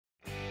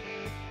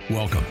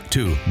Welcome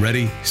to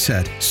Ready,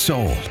 Set,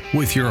 Sold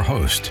with your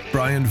host,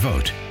 Brian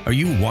Vogt. Are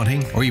you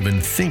wanting or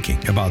even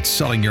thinking about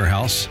selling your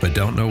house but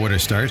don't know where to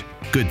start?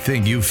 Good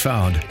thing you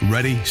found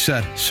Ready,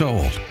 Set,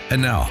 Sold.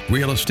 And now,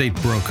 real estate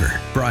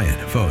broker, Brian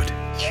Vogt.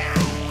 Yeah.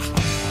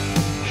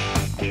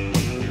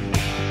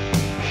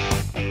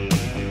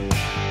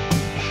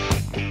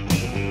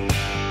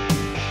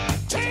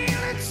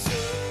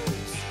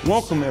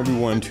 Welcome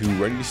everyone to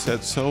Ready,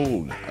 Set,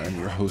 Sold. I'm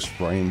your host,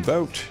 Brian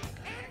Vogt.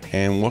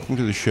 And welcome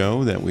to the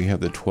show that we have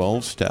the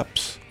 12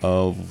 steps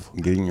of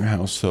getting your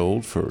house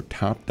sold for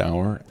top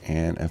dollar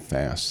and a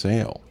fast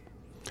sale.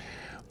 A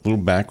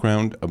little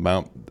background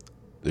about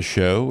the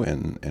show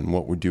and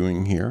what we're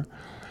doing here.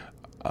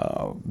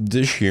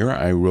 This year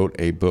I wrote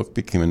a book,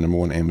 became a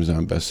 #1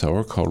 Amazon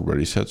bestseller called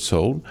Ready, Set,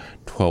 Sold,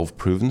 12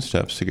 Proven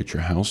Steps to Get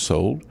Your House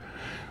Sold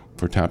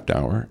for Top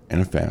Dollar and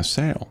a Fast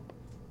Sale.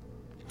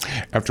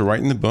 After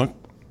writing the book,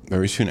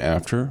 very soon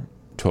after,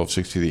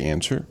 1260 The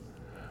Answer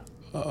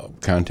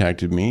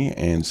contacted me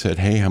and said,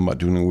 hey, how about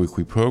doing a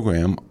weekly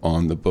program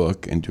on the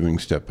book and doing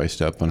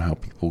step-by-step on how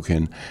people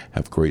can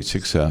have great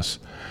success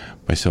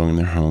by selling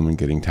their home and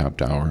getting top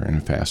dollar and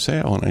a fast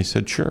sale? And I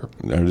said, sure,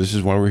 this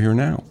is why we're here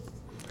now.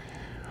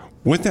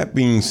 With that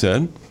being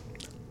said,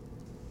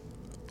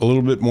 a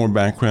little bit more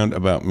background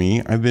about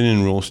me. I've been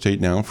in real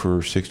estate now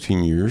for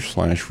 16 years,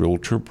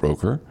 /realtor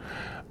broker.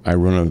 I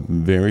run a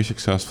very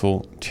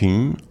successful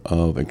team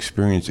of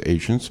experienced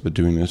agents, been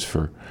doing this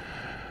for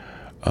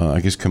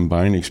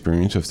combined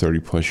experience of 30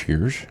 plus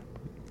years.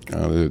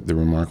 They're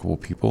remarkable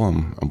people.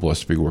 I'm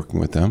blessed to be working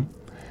with them.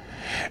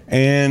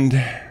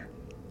 And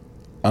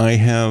I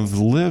have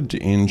lived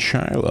in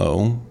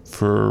Shiloh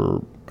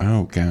for,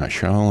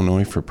 Shiloh,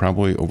 Illinois for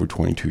probably over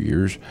 22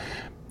 years.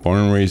 Born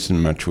and raised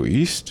in Metro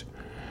East.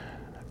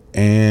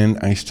 And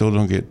I still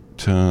haven't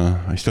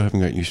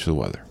gotten used to the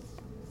weather.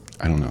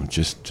 I don't know,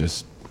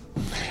 just,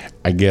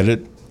 I get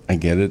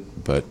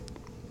it, but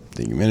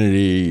the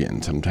humidity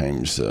and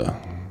sometimes,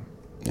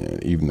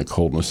 even the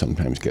coldness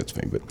sometimes gets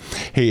me, but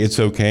hey, it's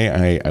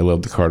okay. I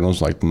love the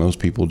Cardinals like most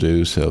people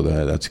do, so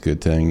that's a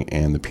good thing.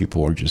 And the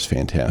people are just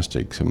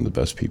fantastic. Some of the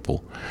best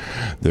people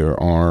there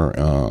are,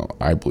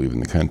 I believe,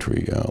 in the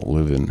country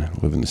live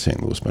in the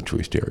St. Louis Metro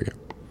East area.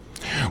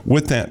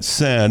 With that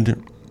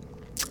said,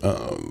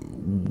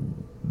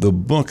 the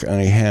book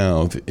I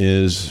have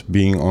is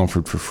being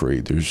offered for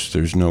free.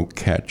 There's no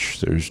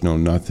catch. There's no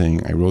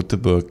nothing. I wrote the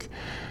book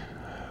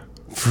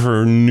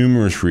for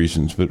numerous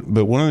reasons, but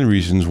one of the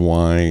reasons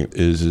why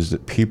is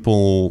that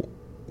people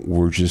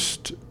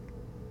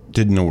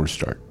didn't know where to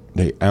start.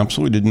 They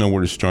absolutely didn't know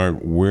where to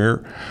start.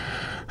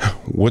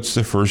 What's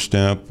the first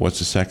step? What's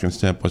the second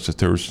step? What's the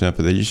third step?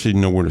 But they just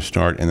didn't know where to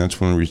start, and that's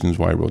one of the reasons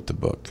why I wrote the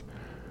book.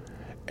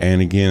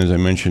 And again, as I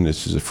mentioned,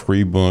 this is a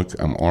free book.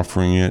 I'm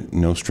offering it,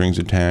 no strings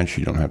attached.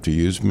 You don't have to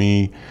use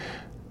me.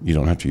 You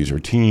don't have to use our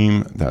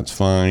team. That's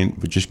fine,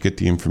 but just get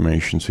the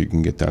information so you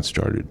can get that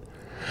started.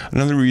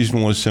 Another reason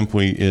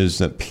is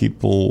that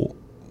people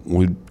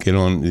would get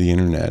on the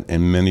internet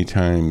and many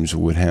times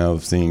would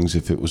have things,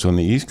 if it was on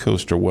the East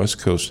Coast or West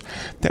Coast,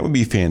 that would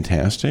be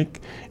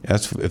fantastic.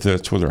 If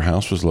that's where their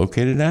house was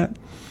located at.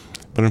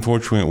 But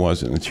unfortunately it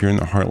wasn't. It's here in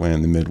the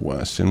heartland, the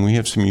Midwest, and we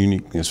have some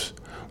uniqueness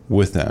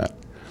with that.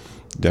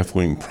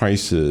 Definitely in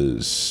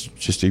prices,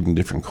 just even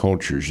different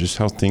cultures, just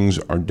how things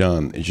are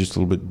done. It's just a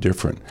little bit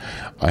different.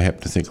 I happen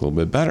to think a little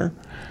bit better,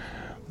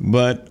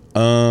 but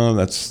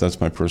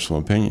that's my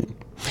personal opinion.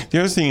 The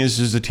other thing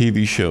is the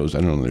TV shows. I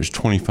don't know, there's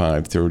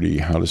 25, 30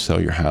 how to sell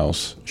your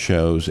house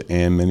shows,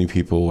 and many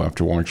people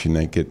after watching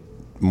that get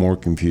more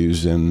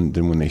confused than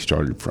when they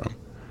started from.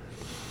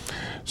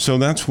 So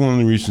that's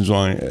another reason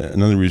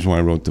why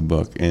I wrote the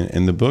book.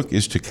 And the book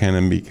is to kind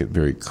of make it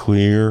very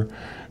clear,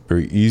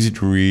 very easy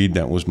to read.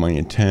 That was my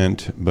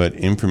intent, but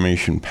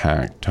information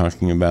packed,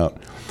 talking about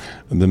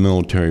the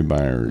military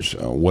buyers,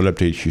 what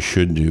updates you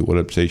should do, what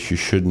updates you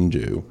shouldn't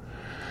do.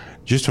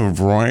 Just a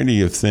variety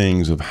of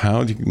things of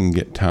how you can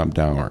get top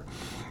dollar.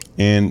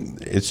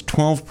 And it's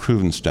 12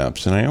 proven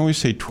steps. And I always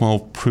say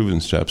 12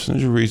 proven steps, and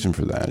there's a reason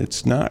for that.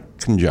 It's not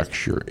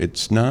conjecture.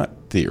 It's not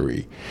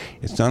theory.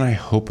 It's not I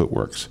hope it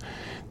works.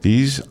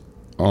 These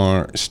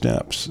are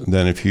steps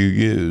that if you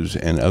use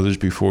and others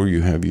before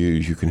you have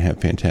used, you can have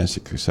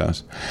fantastic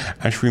success.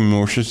 Actually,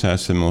 more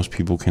success than most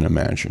people can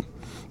imagine.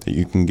 That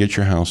you can get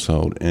your house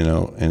sold in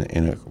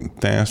a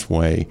fast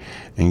way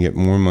and get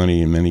more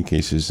money in many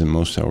cases than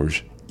most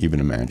sellers even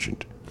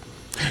imagined.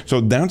 So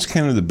that's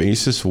kind of the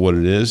basis of what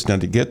it is. Now,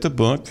 to get the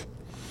book,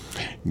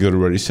 go to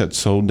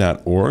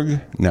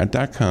readysetsold.org,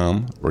 not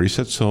 .com,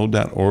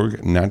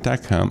 readysetsold.org,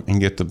 not .com,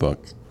 and get the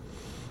book.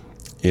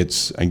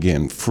 It's,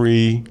 again,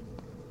 free,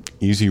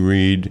 easy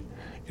read.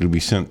 It'll be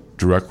sent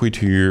directly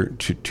to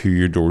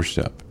your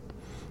doorstep.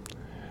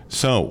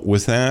 So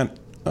with that,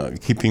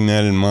 keeping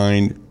that in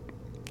mind,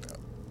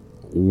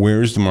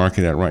 where's the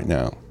market at right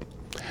now?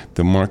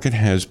 The market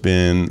has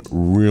been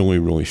really,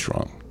 really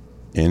strong.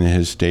 And it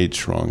has stayed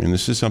strong. And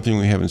this is something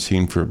we haven't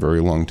seen for a very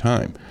long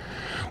time.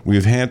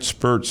 We've had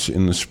spurts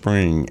in the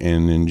spring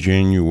and in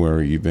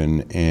January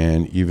even,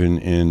 and even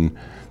in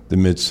the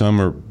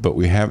midsummer, but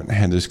we haven't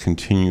had this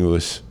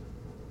continuous,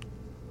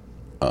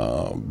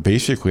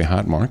 basically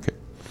hot market,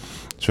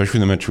 especially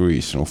in the Metro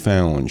East,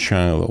 O'Fallon,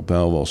 Shiloh,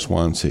 Belleville,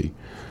 Swansea,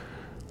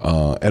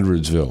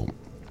 Edwardsville,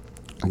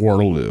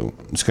 Waterloo,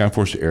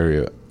 Skyforce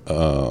area,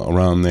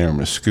 around there,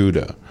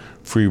 Mascouda,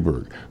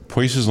 Freeburg,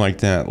 places like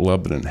that,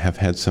 Lebanon, have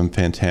had some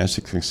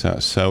fantastic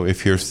success. So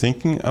if you're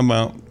thinking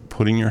about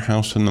putting your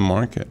house in the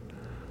market,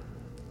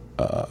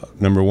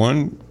 number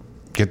one,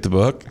 get the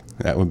book.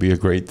 That would be a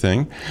great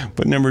thing.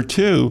 But number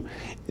two,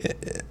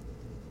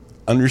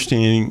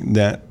 understanding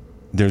that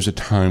there's a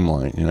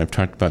timeline, and I've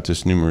talked about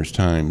this numerous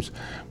times,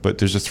 but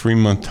there's a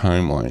 3-month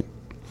timeline.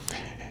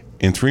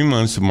 In 3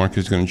 months, the market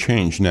is going to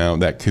change. Now,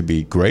 that could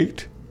be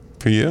great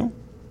for you,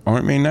 or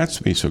it may not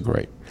be so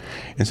great.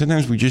 And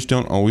sometimes we just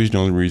don't always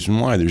know the reason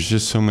why. There's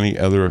just so many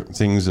other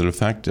things that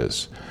affect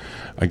us.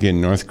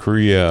 Again, North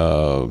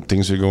Korea,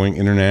 things are going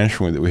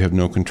internationally that we have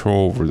no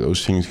control over.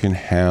 Those things can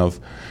have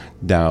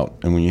doubt.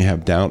 And when you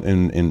have doubt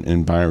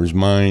in buyers'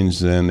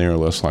 minds, then they're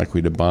less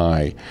likely to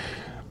buy.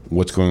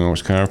 What's going on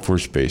with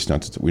Skyforce Space?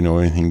 Not that we know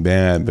anything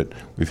bad, but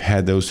we've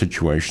had those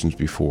situations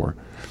before.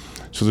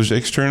 So there's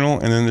external,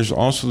 and then there's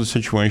also the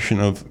situation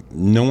of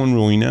no one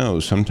really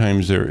knows.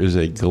 Sometimes there is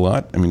a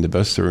glut. I mean, the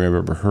best story I've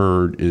ever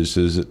heard is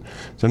that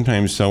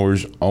sometimes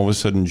sellers all of a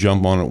sudden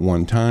jump on at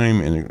one time,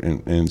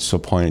 and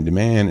supply and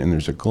demand, and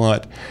there's a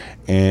glut,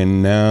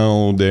 and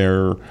now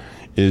there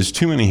is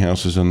too many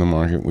houses on the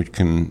market, which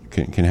can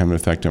have an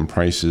effect on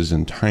prices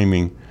and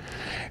timing.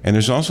 And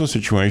there's also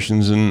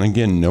situations, and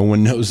again, no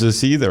one knows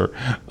this either,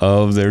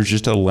 of there's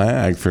just a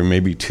lag for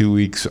maybe 2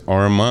 weeks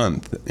or a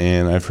month.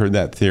 And I've heard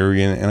that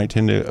theory, and I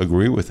tend to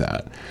agree with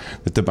that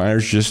the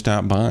buyers just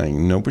stopped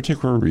buying. No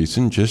particular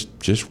reason,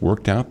 just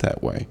worked out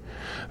that way.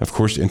 Of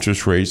course,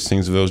 interest rates,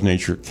 things of those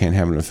nature can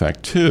have an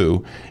effect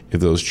too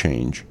if those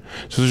change.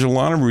 So there's a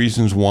lot of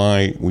reasons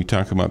why we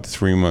talk about the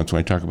 3 months.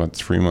 When I talk about the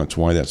 3 months,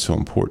 why that's so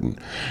important.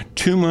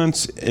 2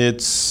 months,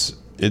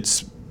 it's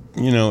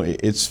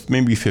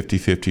maybe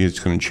 50-50. It's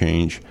going to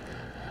change.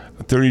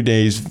 30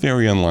 days,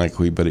 very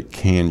unlikely, but it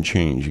can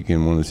change.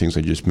 Again, one of the things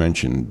I just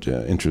mentioned,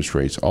 interest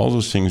rates, all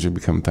those things have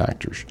become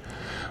factors.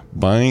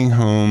 Buying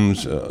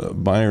homes,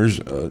 buyers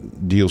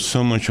deal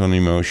so much on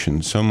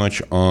emotion, so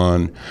much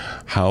on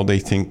how they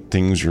think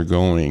things are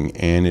going,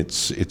 and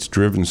it's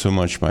driven so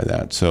much by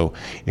that. So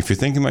if you're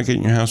thinking about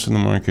getting your house in the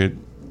market,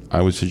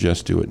 I would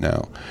suggest do it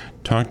now.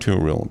 Talk to a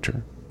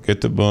realtor.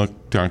 Get the book,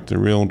 talk to the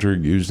realtor,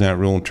 use that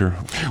realtor.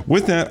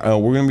 With that,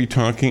 we're going to be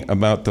talking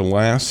about the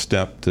last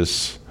step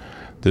this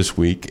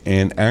week.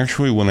 And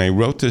actually, when I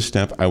wrote this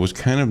step, I was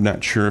kind of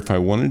not sure if I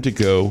wanted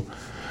to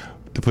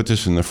put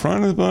this in the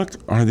front of the book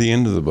or the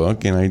end of the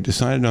book, and I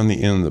decided on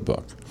the end of the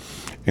book.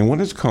 And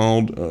what it's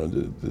called,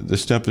 the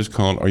step is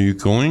called, are you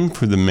going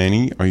for the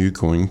many, are you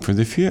going for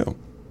the few?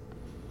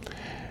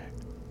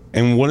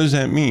 And what does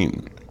that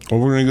mean? Well,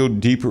 we're going to go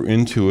deeper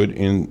into it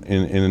in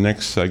the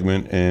next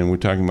segment, and we're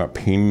talking about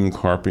painting and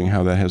carpeting,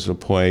 how that has to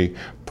play,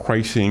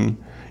 pricing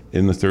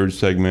in the third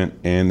segment,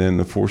 and then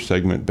the fourth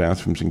segment,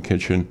 bathrooms and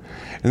kitchen.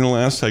 In the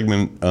last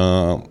segment,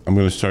 I'm going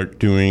to start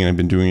doing, and I've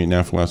been doing it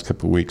now for the last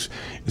couple of weeks,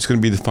 it's going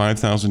to be the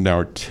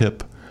 $5,000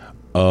 tip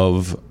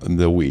of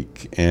the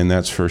week, and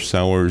that's for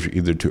sellers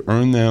either to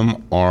earn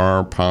them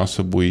or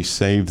possibly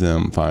save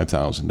them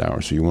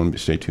 $5,000. So you want to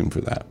stay tuned for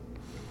that.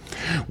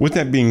 With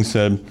that being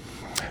said,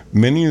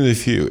 many of the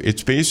few,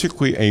 it's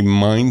basically a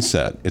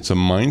mindset. It's a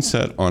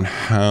mindset on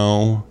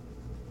how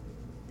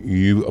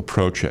you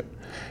approach it.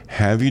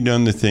 Have you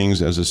done the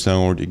things as a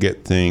seller to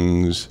get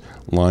things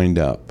lined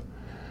up?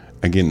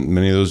 Again,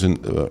 many of those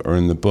are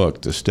in the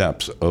book, the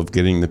steps of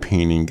getting the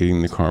painting,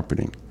 getting the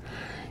carpeting,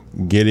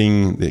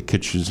 getting the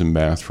kitchens and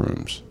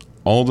bathrooms,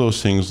 all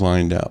those things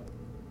lined up.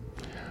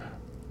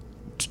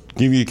 To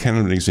give you kind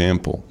of an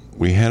example,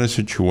 we had a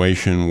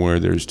situation where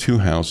there's two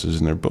houses,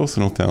 and they're both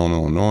in O'Fallon,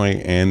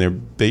 Illinois, and they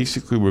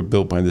basically were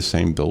built by the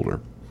same builder.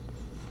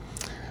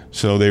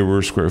 So they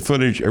were square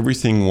footage,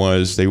 everything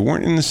was, they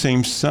weren't in the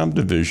same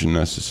subdivision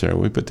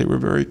necessarily, but they were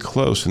very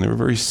close, and they were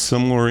very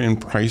similar in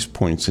price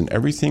points, and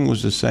everything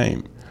was the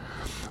same.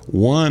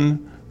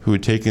 One who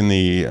had taken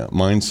the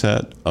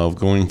mindset of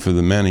going for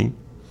the many,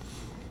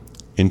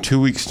 in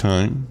 2 weeks'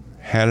 time,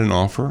 had an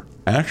offer,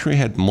 actually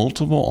had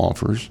multiple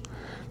offers,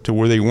 to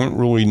where they weren't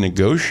really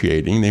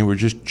negotiating, they were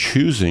just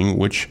choosing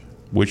which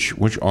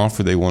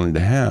offer they wanted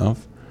to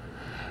have.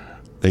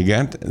 They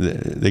got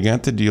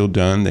the deal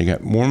done. They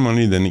got more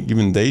money than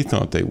even they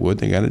thought they would.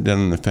 They got it done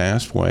in a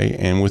fast way,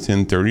 and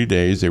within 30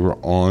 days, they were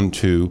on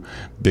to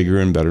bigger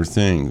and better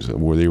things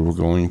where they were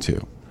going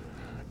to.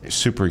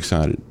 Super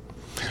excited.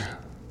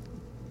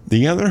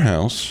 The other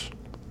house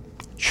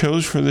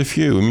chose for the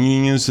few.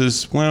 Meaning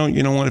is, well,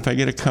 you know what? If I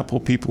get a couple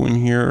people in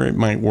here, it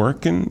might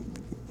work. And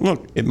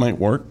look, it might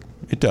work.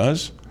 It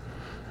does.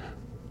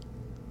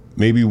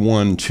 Maybe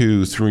 1,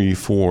 2, 3,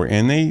 4.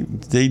 And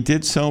they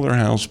did sell their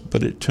house,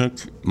 but it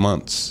took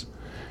months.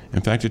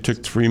 In fact, it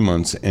took 3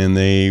 months, and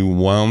they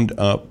wound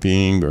up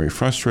being very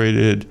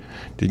frustrated,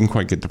 didn't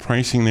quite get the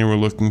pricing they were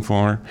looking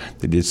for.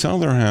 They did sell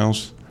their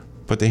house,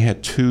 but they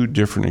had 2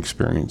 different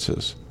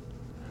experiences.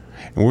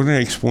 And we're going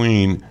to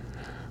explain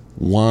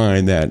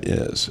why that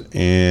is.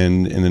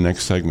 And in the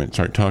next segment,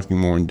 start talking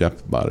more in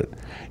depth about it.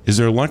 Is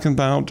there luck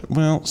about?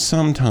 Well,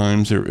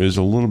 sometimes there is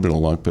a little bit of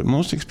luck, but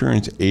most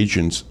experienced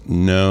agents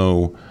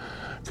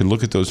could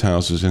look at those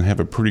houses and have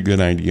a pretty good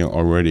idea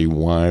already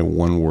why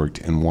one worked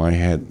and why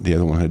the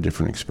other one had a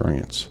different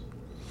experience.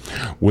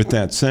 With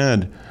that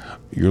said,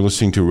 you're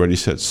listening to Ready,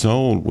 Set,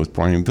 Sold with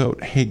Brian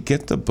Vogt. Hey,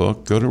 get the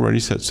book. Go to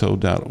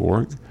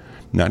ReadySetSold.org,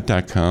 not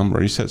 .com,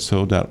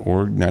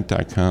 ReadySetSold.org,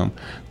 not .com.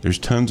 There's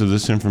tons of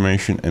this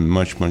information and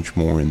much, much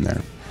more in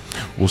there.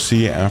 We'll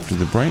see you after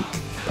the break.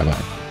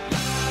 Bye-bye.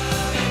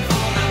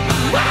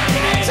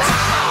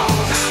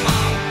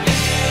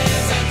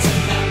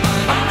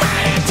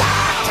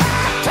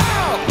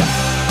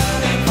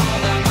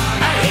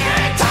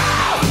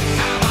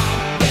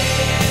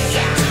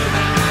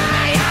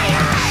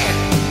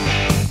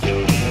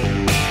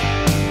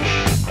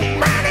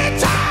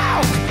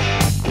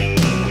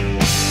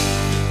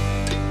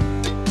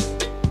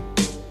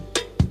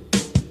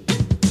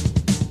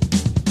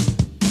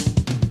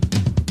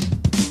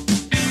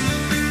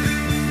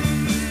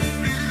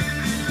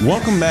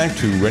 Welcome back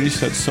to Ready,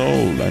 Set,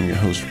 Sold. I'm your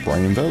host,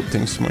 Brian Vogt.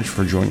 Thanks so much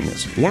for joining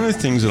us. One of the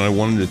things that I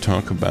wanted to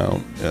talk about,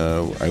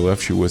 I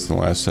left you with in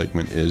the last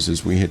segment,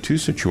 is we had two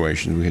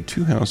situations. We had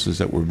two houses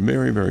that were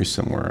very, very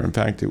similar. In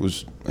fact, it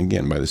was,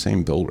 again, by the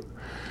same builder.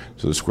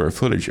 So the square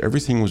footage,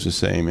 everything was the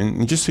same.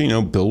 And just so you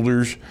know,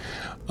 builders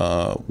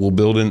will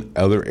build in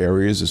other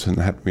areas. This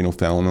doesn't have to be in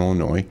Fallon,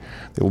 Illinois.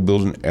 They will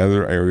build in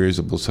other areas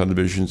of build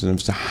subdivisions. And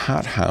if it's a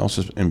hot house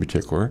in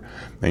particular,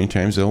 many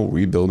times they'll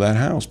rebuild that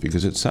house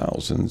because it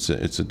sells and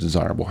it's a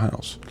desirable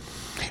house.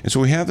 And so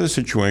we have this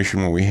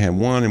situation where we had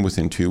one, and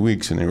within 2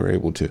 weeks, and they were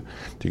able to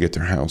get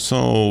their house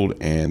sold,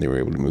 and they were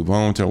able to move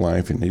on with their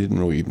life, and they didn't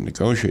really even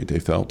negotiate. They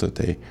felt that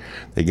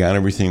they got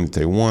everything that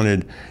they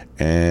wanted,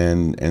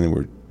 and they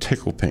were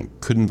tickled pink,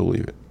 couldn't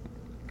believe it.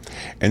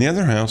 And the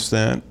other house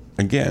that,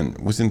 again,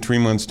 within 3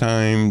 months'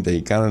 time, they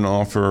got an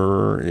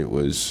offer. It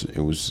was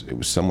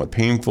somewhat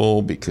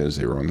painful because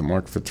they were on the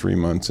market for 3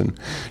 months. And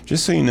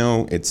just so you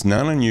know, it's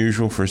not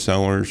unusual for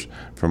sellers,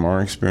 from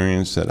our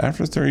experience, that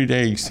after 30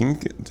 days,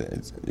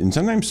 and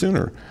sometimes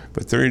sooner,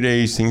 but 30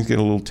 days, things get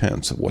a little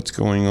tense of what's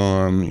going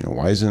on. You know,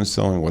 why isn't it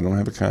selling? Why don't I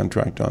have a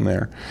contract on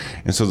there?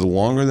 And so the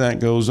longer that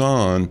goes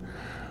on,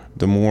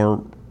 the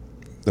more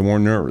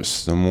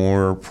nervous, the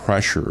more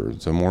pressure,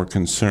 the more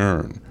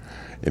concern.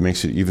 It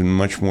makes it even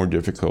much more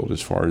difficult as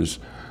far as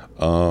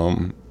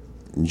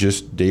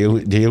just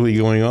daily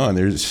going on.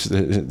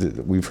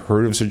 We've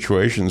heard of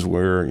situations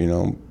where, you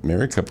know,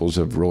 married couples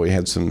have really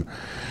had some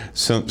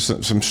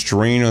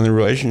strain on their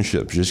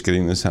relationships just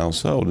getting this house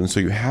sold, and so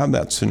you have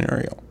that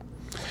scenario.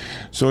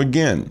 So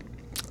again,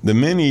 the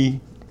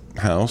mini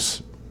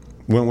house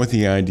went with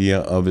the idea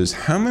of is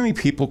how many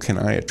people can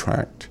I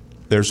attract?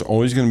 There's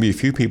always going to be a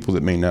few people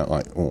that may not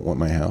want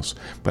my house,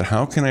 but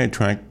how can I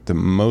attract the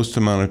most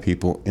amount of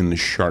people in the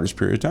shortest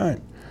period of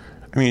time?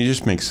 I mean, it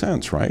just makes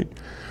sense, right?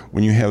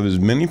 When you have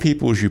as many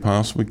people as you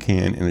possibly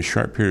can in a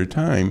short period of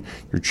time,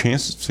 your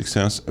chances of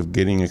success of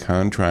getting a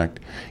contract,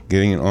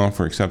 getting an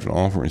offer, accepted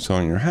offer, and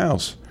selling your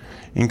house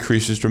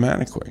increases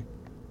dramatically.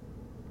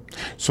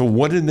 So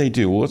what did they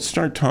do? Well, let's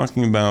start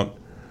talking about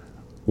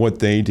what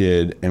they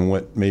did and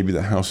what maybe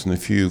the house in the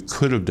few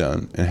could have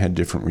done and had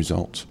different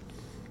results.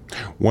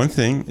 One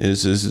thing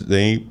is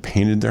they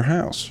painted their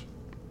house.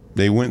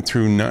 They went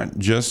through not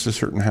just a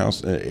certain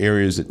house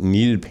areas that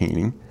needed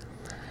painting,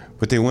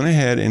 but they went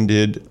ahead and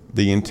did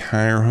the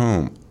entire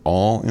home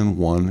all in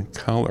one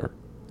color,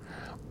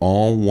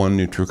 all one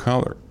neutral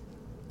color.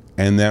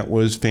 And that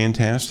was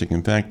fantastic.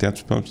 In fact,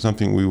 that's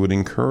something we would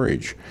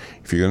encourage.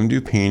 If you're going to do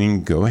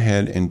painting, go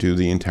ahead and do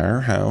the entire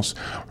house,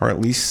 or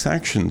at least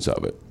sections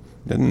of it.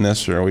 Doesn't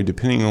necessarily,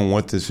 depending on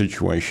what the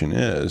situation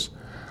is.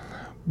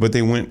 But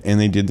they went and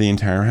they did the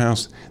entire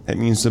house. That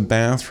means the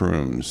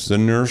bathrooms, the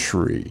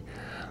nursery,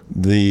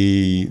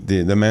 the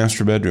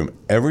master bedroom,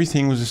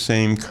 everything was the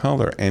same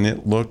color, and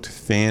it looked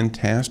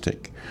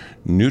fantastic.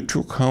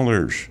 Neutral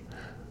colors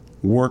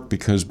work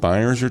because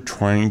buyers are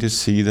trying to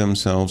see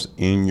themselves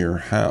in your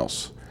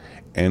house,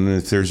 and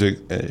if there's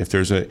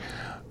a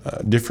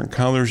different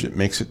colors, it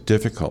makes it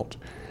difficult.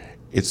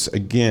 It's,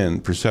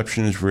 again,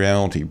 perception is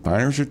reality.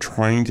 Buyers are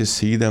trying to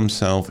see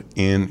themselves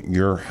in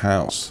your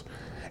house.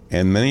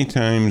 And many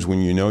times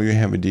when you know you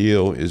have a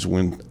deal is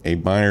when a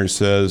buyer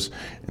says,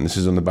 and this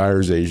is on the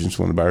buyer's agents,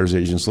 when the buyer's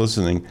agent's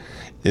listening,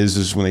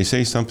 is when they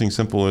say something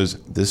simple as,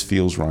 this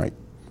feels right.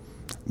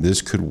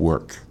 This could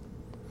work.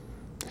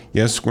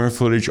 Yes, square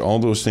footage, all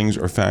those things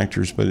are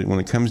factors, but when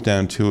it comes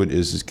down to it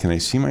is can I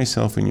see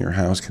myself in your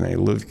house? Can I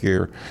live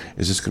here?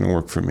 Is this going to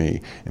work for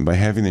me? And by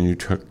having the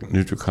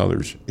neutral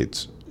colors,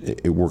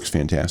 it works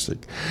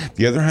fantastic.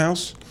 The other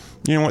house,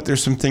 you know what,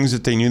 there's some things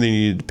that they knew they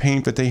needed to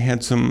paint, but they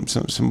had some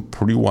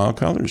pretty wild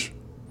colors.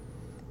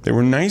 They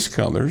were nice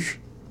colors.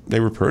 They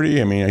were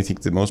pretty. I mean, I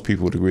think that most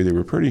people would agree they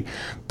were pretty.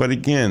 But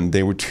again,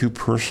 they were too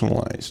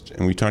personalized.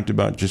 And we talked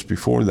about just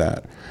before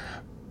that.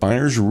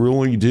 Buyers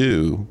really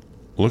do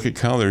look at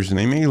colors, and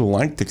they may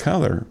like the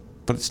color,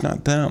 but it's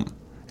not them.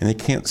 and they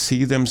can't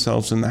see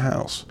themselves in the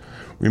house.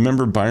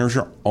 Remember, buyers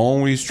are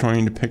always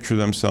trying to picture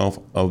themselves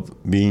of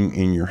being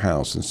in your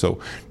house, and so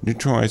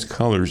neutralized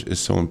colors is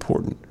so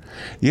important.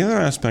 The other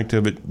aspect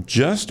of it,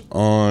 just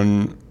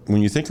on,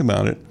 when you think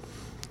about it,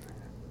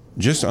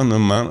 just on the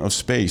amount of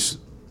space,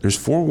 there's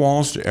 4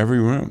 walls to every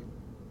room.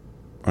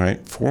 All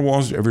right, 4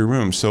 walls to every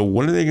room. So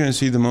what are they going to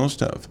see the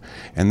most of?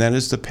 And that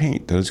is the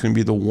paint. That is going to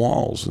be the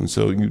walls. And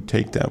so you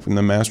take that from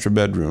the master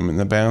bedroom and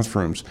the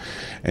bathrooms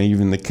and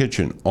even the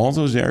kitchen, all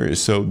those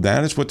areas. So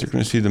that is what they're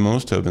going to see the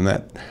most of, and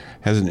that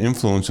has an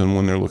influence on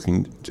when they're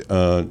looking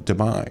to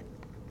buy.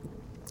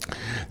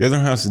 The other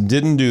house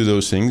didn't do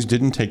those things,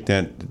 didn't take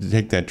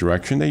that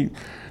direction. They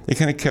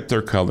kind of kept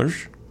their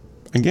colors.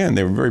 Again,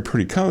 they were very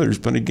pretty colors,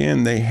 but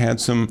again, they had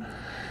some.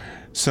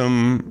 If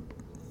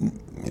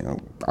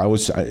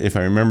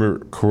I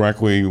remember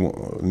correctly,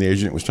 when the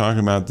agent was talking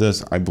about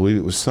this, I believe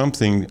it was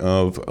something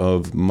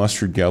of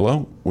mustard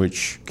yellow,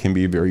 which can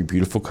be a very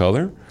beautiful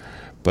color,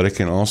 but it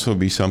can also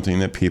be something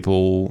that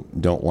people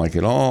don't like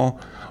at all,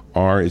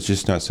 or it's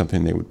just not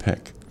something they would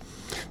pick.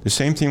 The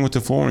same thing with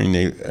the flooring.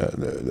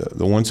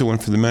 The ones that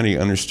went for the many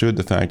understood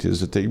the fact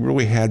is that they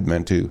really had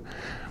meant to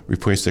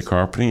replace the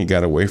carpeting. It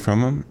got away from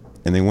them,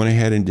 and they went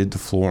ahead and did the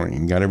flooring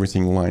and got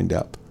everything lined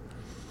up.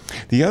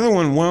 The other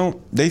one,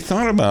 well, they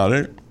thought about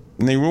it,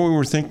 and they really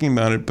were thinking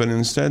about it, but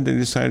instead they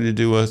decided to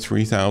do a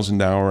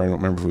 $3,000, I don't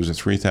remember if it was a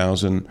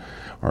 $3,000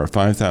 or a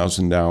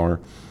 $5,000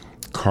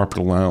 carpet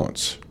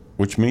allowance,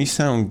 which may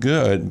sound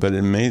good, but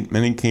in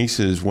many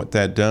cases what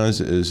that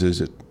does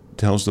is it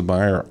tells the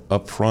buyer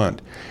up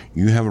front,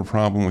 you have a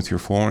problem with your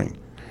flooring.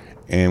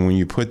 And when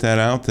you put that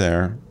out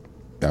there,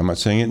 I'm not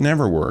saying it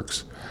never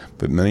works,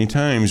 but many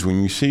times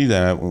when you see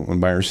that, when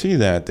buyers see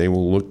that, they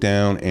will look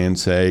down and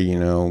say,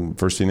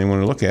 first thing they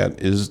want to look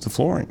at is the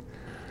flooring.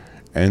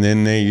 And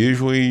then they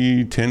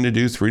usually tend to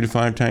do 3 to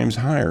 5 times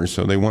higher.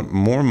 So they want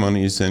more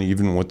monies than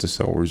even what the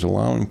seller is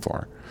allowing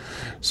for.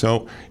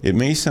 So it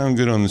may sound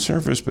good on the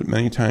surface, but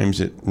many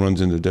times it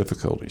runs into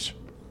difficulties.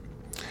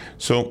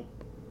 So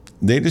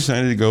they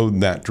decided to go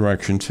that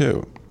direction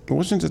too. It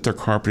wasn't that their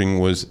carpeting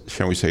was,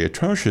 shall we say,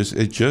 atrocious.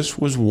 It just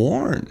was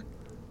worn.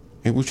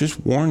 It was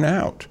just worn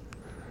out.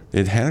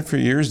 They'd had it for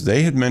years.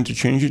 They had meant to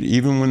change it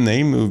even when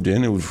they moved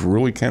in. It was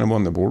really kind of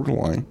on the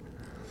borderline,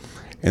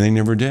 and they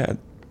never did.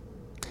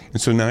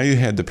 And so now you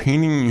had the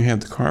painting and you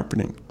had the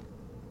carpeting.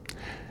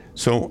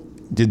 So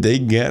did they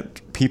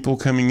get people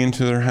coming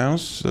into their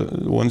house,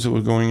 the ones that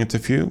were going at the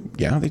few?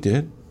 Yeah, they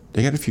did.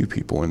 They got a few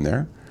people in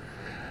there,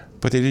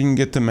 but they didn't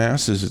get the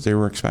masses that they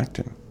were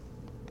expecting.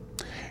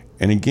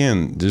 And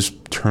again, this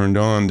went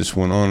on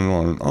and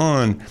on and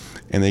on,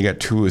 and they got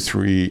 2 or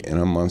 3 in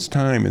a month's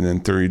time, and then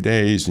 30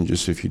 days. And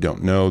just if you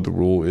don't know, the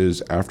rule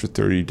is after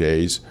 30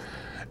 days,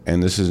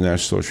 and this is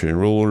National Association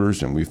of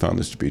Realtors, and we found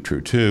this to be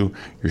true too,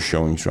 your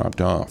showings dropped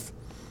off.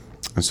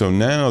 And so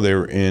now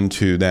they're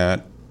into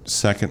that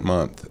second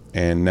month,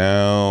 and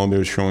now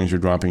their showings are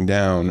dropping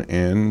down.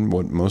 And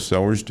what most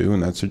sellers do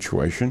in that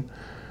situation,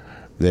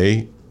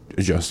 they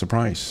adjust the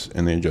price,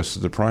 and they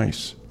adjusted the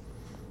price.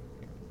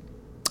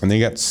 And they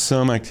got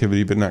some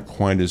activity, but not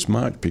quite as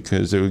much,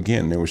 because there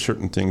were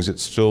certain things that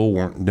still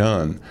weren't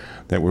done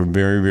that were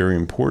very, very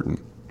important.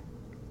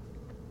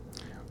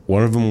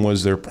 One of them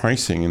was their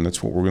pricing, and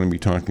that's what we're going to be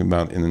talking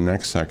about in the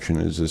next section,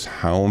 is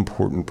how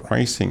important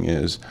pricing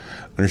is,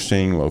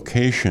 understanding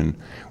location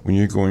when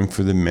you're going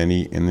for the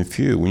many and the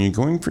few. When you're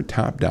going for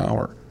top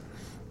dollar,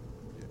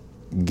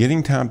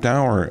 getting top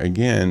dollar,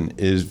 again,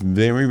 is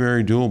very,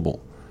 very doable.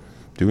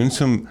 Doing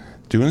some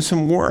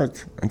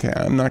work, okay,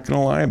 I'm not going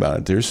to lie about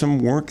it. There's some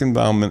work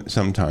involvement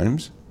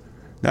sometimes.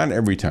 Not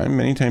every time.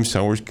 Many times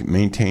sellers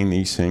maintain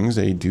these things.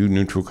 They do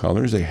neutral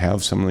colors. They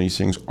have some of these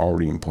things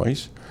already in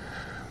place.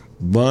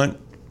 But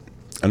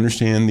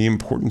understand the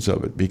importance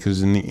of it,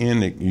 because in the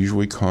end, it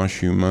usually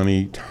costs you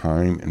money,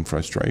 time, and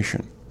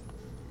frustration.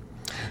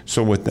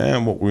 So with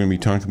that, what we're going to be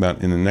talking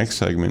about in the next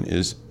segment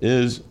is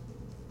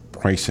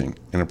pricing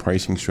and a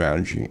pricing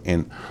strategy,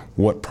 and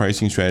what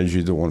pricing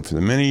strategy the one for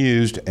the many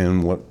used,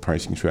 and what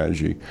pricing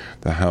strategy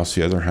the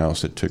other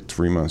house that took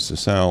 3 months to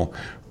sell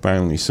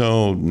finally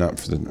sold, not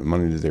for the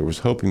money that they was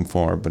hoping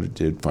for, but it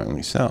did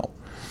finally sell.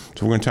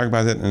 So we're going to talk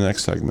about that in the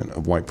next segment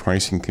of why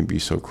pricing can be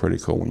so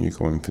critical when you're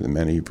going for the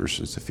many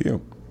versus the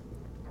few.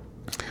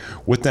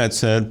 With that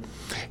said,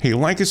 hey,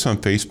 like us on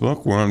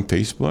Facebook. We're on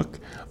Facebook.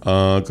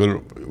 Go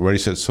to Ready,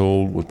 Set,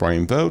 Sold with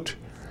Brian Vogt.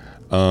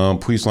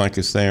 Please like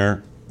us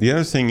there. The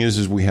other thing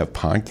is we have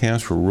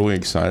podcasts we're really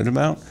excited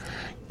about.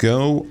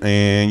 Go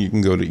and you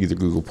can go to either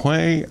Google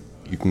Play,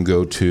 you can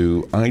go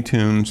to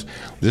iTunes.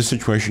 This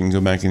situation, you can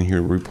go back and hear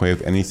a replay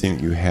of anything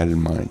that you had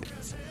in mind.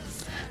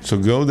 So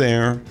go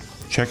there,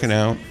 check it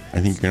out. I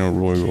think you're going to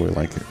really, really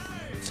like it.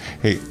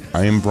 Hey,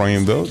 I am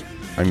Brian Vogt.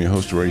 I'm your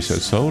host of Ready, Set,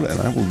 Sold, and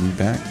I will be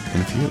back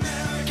in a few.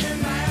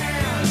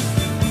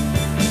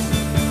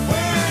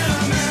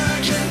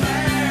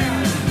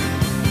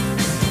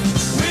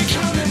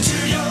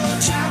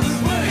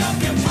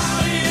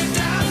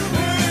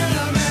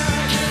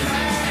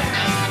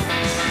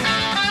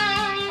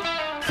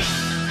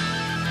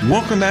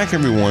 Welcome back,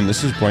 everyone.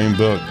 This is Brian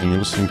Vogt, and you're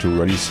listening to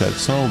Ready, Set,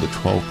 Sold, the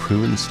 12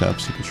 proven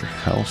steps to get your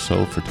house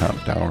sold for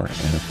top dollar and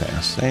a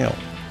fast sale.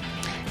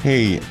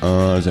 Hey,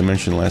 as I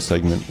mentioned last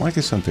segment, like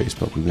us on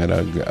Facebook. We've got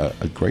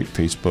a great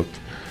Facebook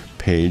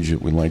page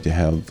that we'd like to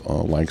have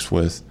likes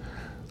with.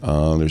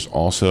 There's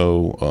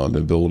also the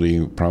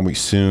ability, probably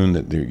soon,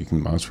 that you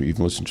can possibly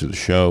even listen to the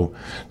show.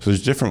 So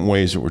there's different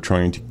ways that we're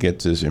trying to get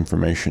this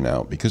information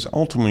out, because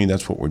ultimately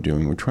that's what we're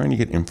doing. We're trying to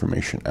get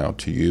information out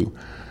to you,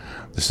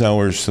 the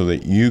sellers, so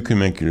that you can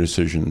make your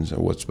decisions of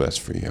what's best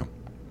for you.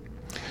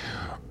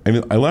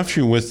 I left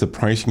you with the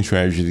pricing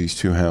strategy of these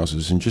two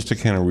houses, and just to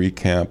kind of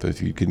recap, if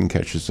you didn't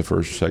catch this the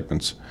first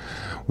segments,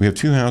 we have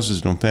two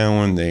houses in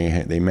O'Fallon.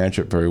 They match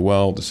up very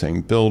well. The same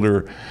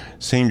builder,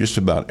 same just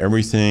about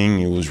everything.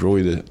 It was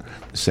really the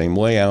same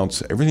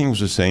layouts. Everything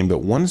was the same, but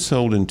one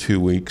sold in 2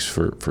 weeks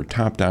for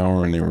top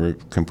dollar, and they were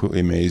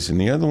completely amazed.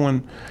 And the other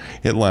one,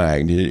 it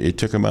lagged. It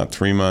took about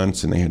 3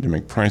 months, and they had to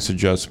make price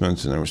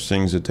adjustments, and there was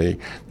things that they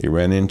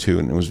ran into,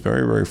 and it was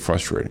very, very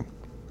frustrating.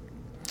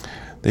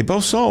 They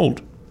both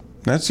sold.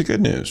 That's the good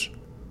news,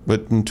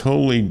 but in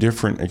totally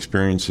different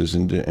experiences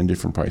and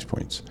different price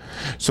points.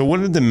 So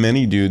what did the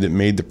many do that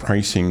made the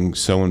pricing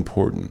so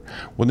important?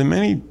 Well, the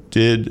many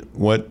did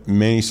what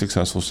many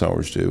successful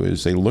sellers do,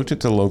 is they looked at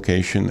the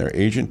location, their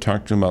agent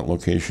talked to them about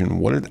location,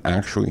 what it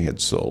actually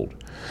had sold.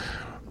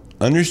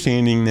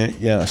 Understanding that,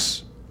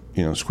 yes,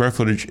 square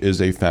footage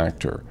is a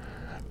factor.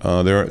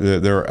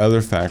 There are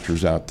other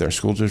factors out there.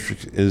 School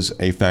district is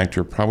a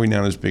factor, probably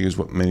not as big as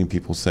what many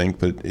people think,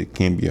 but it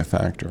can be a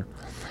factor.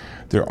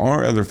 There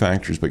are other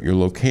factors, but your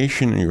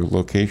location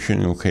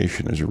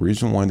is a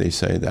reason why they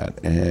say that,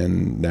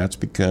 and that's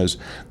because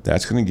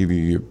that's going to give you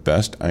your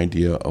best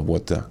idea of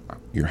what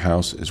your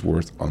house is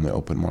worth on the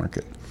open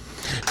market.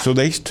 So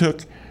they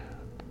took,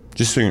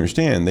 just so you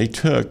understand, they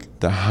took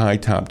the high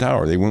top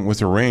dollar. They went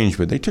with a range,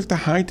 but they took the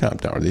high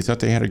top dollar. They thought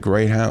they had a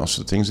great house,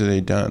 the things that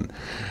they'd done.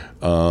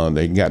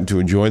 They got to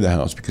enjoy the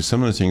house because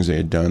some of the things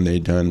they'd done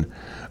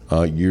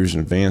years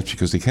in advance,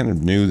 because they kind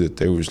of knew that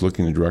they was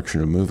looking in the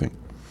direction of moving.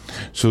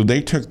 So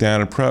they took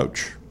that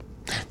approach.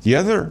 The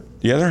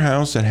other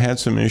house that had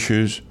some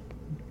issues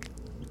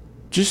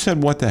just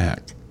said, what the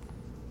heck?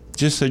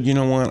 Just said, you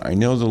know what, I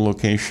know the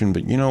location,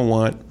 but you know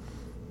what?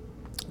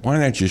 Why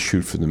not just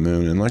shoot for the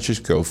moon and let's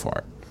just go for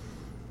it?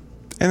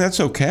 And that's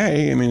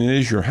okay. I mean, it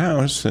is your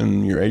house,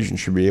 and your agent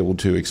should be able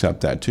to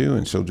accept that too,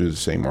 and still do the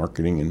same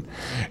marketing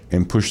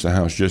and push the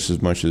house just as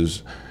much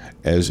as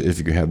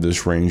if you have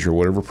this range or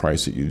whatever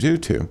price that you do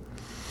to.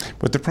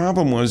 But the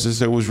problem was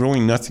there was really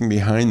nothing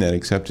behind that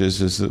except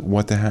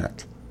what the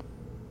heck?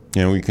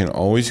 We can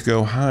always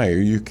go higher,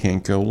 you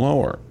can't go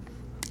lower.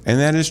 And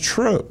that is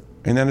true.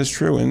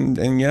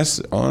 And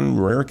yes, on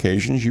rare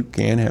occasions, you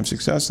can have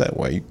success that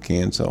way. You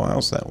can sell a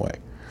house that way.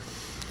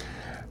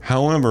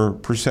 However,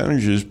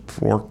 percentages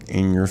work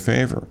in your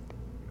favor.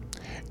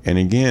 And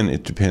again,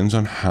 it depends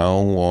on how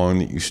long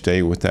that you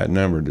stay with that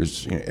number.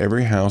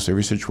 Every house,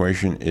 every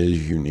situation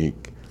is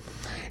unique.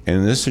 And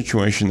in this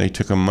situation, they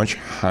took a much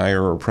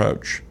higher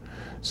approach,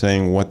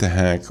 saying, what the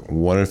heck,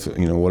 what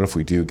if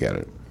we do get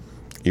it?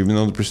 Even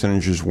though the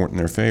percentages weren't in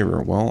their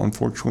favor, well,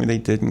 unfortunately, they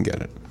didn't get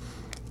it.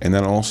 And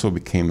that also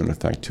became an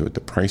effect to it.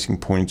 The pricing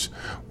points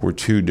were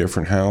two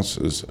different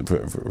houses.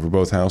 For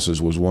both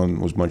houses, one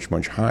was much,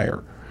 much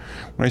higher.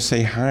 When I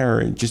say higher,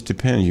 it just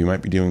depends. You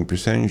might be doing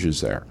percentages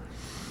there.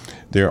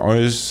 There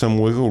is some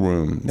wiggle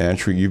room,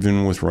 naturally,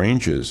 even with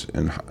ranges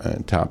in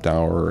top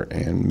dollar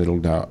and middle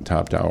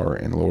top dollar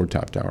and lower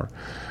top dollar.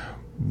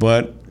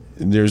 But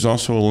there's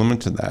also a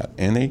limit to that,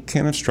 and they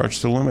kind of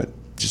stretched the limit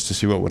just to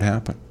see what would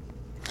happen.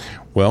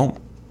 Well,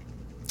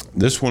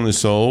 this one is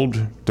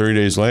sold 30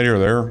 days later.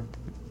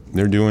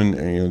 They're doing,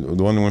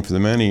 the one that went for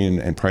the many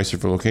and priced it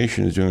for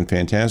location is doing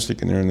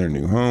fantastic, and they're in their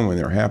new home and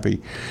they're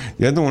happy.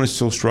 The other one is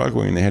still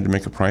struggling, and they had to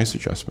make a price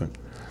adjustment.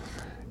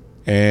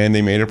 And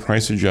they made a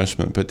price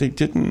adjustment, but they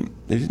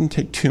didn't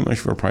take too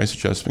much of a price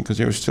adjustment because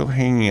they were still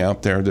hanging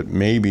out there that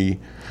maybe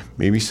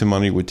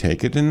somebody would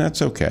take it, and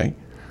that's okay.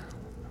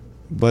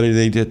 But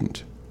they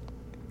didn't.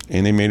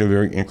 And they made a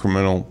very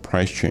incremental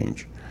price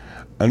change.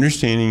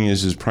 Understanding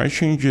is price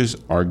changes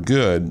are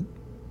good,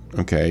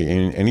 okay,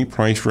 and any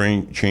price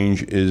range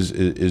change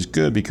is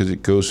good because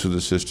it goes through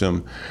the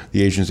system,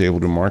 the agent's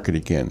able to market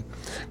again.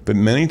 But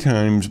many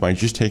times by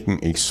just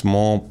taking a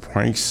small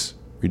price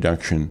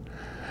reduction,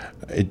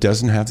 it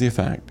doesn't have the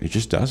effect. It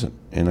just doesn't.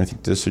 And I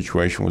think this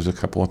situation was a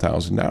couple of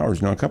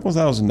 $1,000. Now, a couple of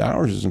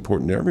 $1,000 is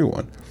important to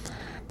everyone.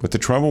 But the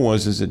trouble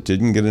was it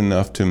didn't get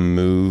enough to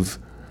move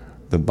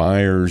the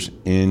buyers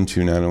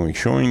into not only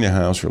showing the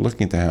house or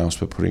looking at the house,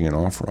 but putting an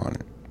offer on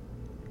it.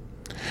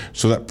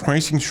 So that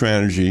pricing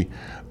strategy,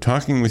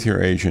 talking with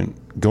your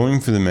agent,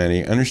 going for the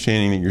many,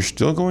 understanding that you're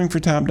still going for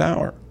top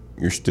dollar.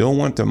 You still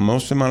want the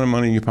most amount of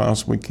money you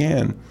possibly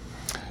can,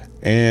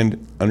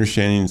 and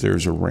understanding that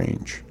there's a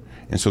range.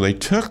 And so they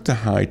took the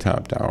high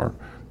top dollar,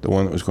 the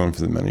one that was going for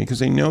the money, because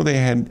they know they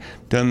had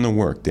done the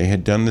work. They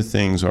had done the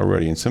things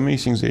already. And some of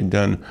these things they'd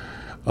done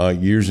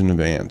years in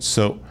advance.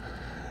 So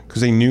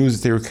because they knew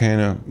that they were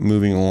kind of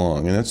moving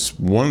along. And that's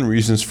one of the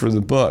reasons for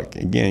the book.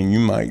 Again, you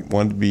might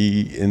want to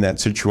be in that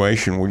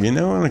situation where in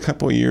a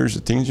couple of years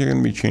that things are going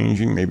to be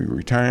changing, maybe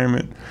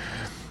retirement,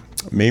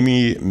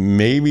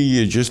 maybe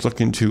you're just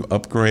looking to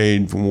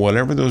upgrade,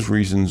 whatever those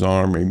reasons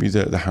are. Maybe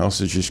the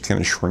house is just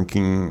kind of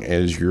shrinking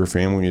as your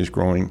family is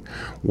growing.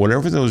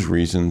 Whatever those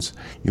reasons,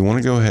 you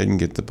want to go ahead and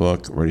get the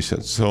book.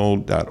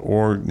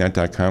 ReadySetSold.org,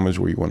 net.com is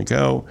where you want to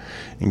go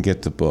and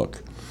get the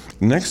book.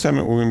 Next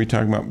segment, we're going to be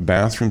talking about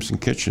bathrooms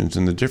and kitchens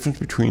and the difference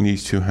between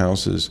these two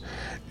houses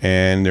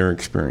and their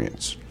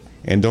experience.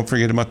 And don't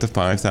forget about the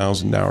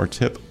 $5,000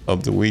 tip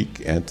of the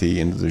week at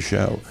the end of the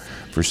show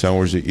for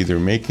sellers that either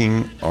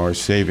making or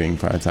saving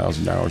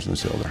 $5,000 in the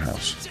sale of their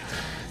house.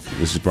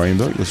 This is Brian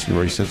Vogt. Listen to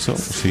Ready, Set, Sold.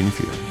 We'll see you in a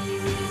few.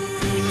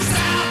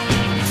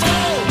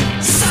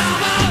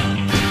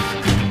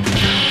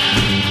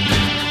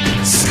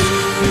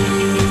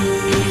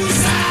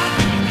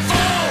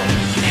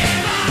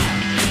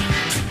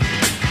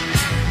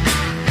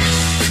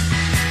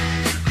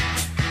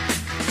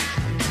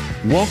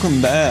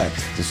 Welcome back.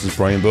 This is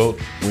Brian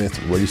Vogt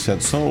with Ready,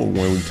 Set, Sold,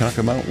 where we talk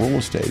about real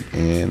estate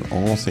and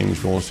all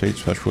things real estate,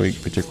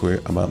 particularly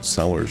about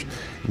sellers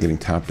and getting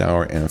top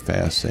dollar and a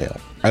fast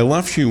sale. I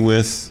left you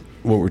with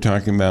what we're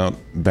talking about,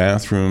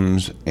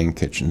 bathrooms and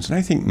kitchens. And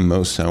I think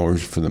most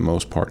sellers, for the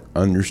most part,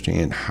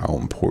 understand how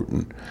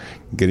important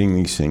getting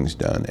these things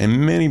done.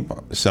 And many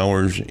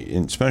sellers,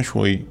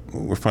 especially,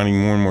 we're finding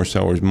more and more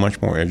sellers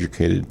much more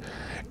educated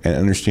and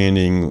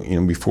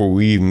understanding, before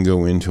we even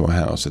go into a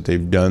house, that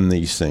they've done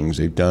these things.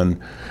 They've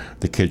done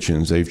the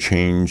kitchens. They've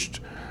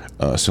changed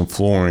some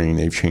flooring.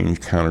 They've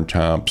changed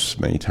countertops,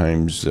 many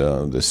times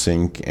the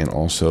sink and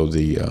also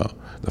the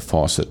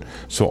faucet.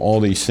 So all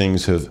these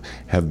things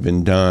have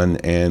been done,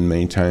 and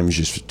many times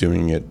just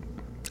doing it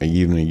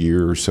even a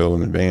year or so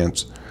in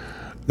advance,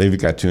 they've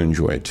got to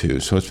enjoy it too.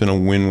 So it's been a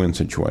win-win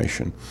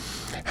situation.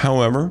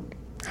 However,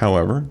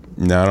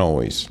 not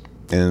always.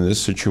 And in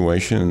this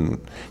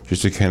situation,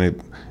 just to kind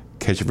of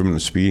catch everyone up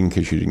to speed in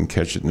case you didn't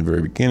catch it in the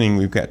very beginning,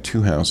 we've got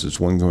two houses,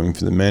 one going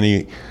for the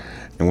many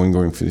and one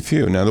going for the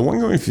few. Now, the one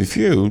going for the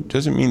few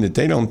doesn't mean that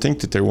they don't think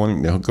that they're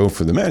wanting to go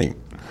for the many.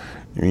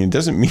 It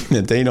doesn't mean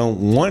that they don't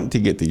want to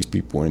get these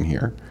people in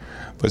here,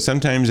 but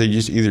sometimes they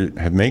just either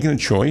have making a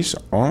choice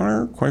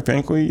or, quite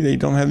frankly, they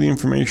don't have the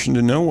information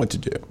to know what to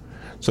do.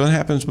 So it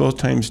happens both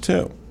times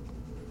too.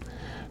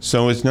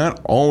 So it's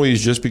not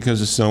always just because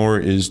the seller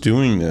is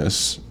doing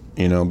this,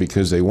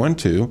 because they want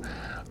to.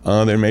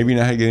 They're maybe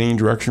not getting any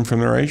direction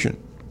from their agent.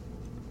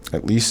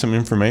 At least some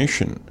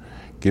information.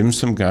 Give them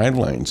some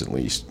guidelines at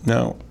least.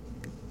 Now,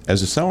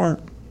 as a seller,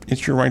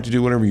 it's your right to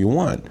do whatever you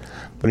want,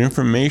 but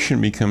information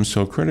becomes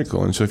so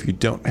critical. And so if you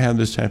don't have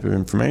this type of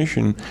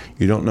information,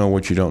 you don't know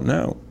what you don't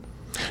know.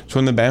 So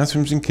in the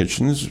bathrooms and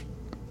kitchens,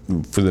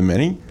 for the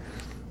many,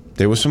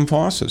 there was some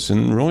faucets,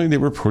 and really they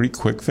were pretty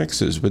quick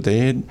fixes, but they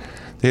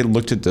had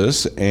looked at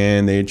this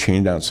and they had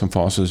changed out some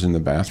faucets in the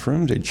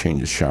bathrooms. They'd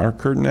changed the shower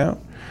curtain out.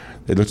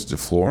 They looked at the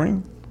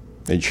flooring.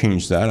 They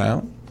changed that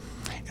out.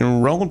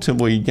 And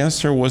relatively,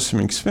 yes, there was some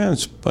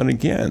expense, but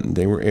again,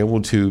 they were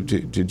able to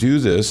do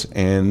this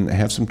and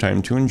have some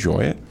time to enjoy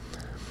it.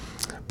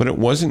 But it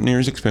wasn't near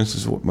as expensive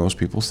as what most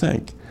people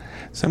think.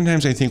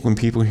 Sometimes I think when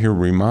people hear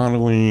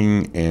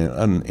remodeling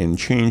and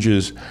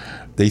changes,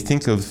 they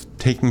think of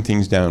taking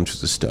things down to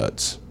the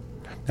studs.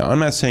 Now, I'm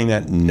not saying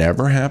that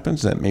never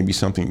happens. That may be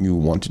something you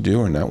want to do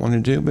or not want to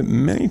do, but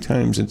many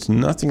times it's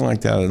nothing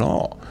like that at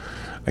all.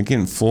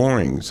 Again,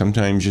 flooring,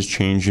 sometimes just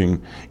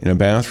changing in a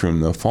bathroom,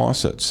 the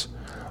faucets,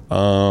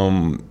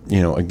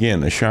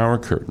 again, a shower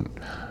curtain.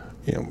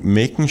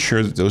 Making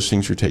sure that those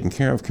things are taken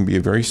care of can be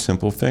a very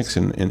simple fix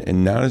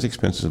and not as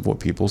expensive as what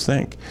people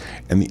think.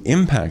 And the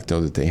impact,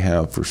 though, that they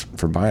have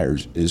for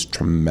buyers is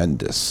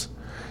tremendous.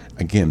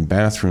 Again,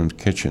 bathrooms,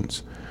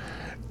 kitchens.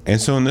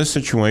 And so in this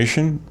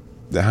situation,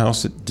 the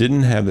house that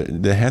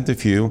had the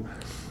few,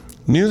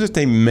 knew that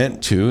they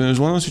meant to. It was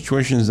one of those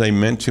situations they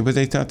meant to, but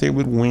they thought they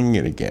would wing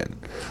it again.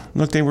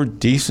 Look, they were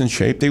decent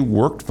shape. They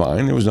worked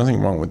fine. There was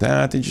nothing wrong with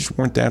that. They just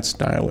weren't that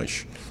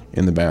stylish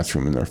in the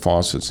bathroom and their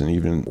faucets and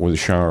even where the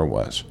shower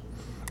was.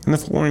 And the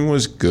flooring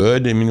was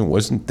good. It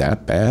wasn't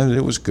that bad.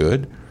 It was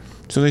good.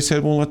 So they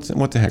said, well,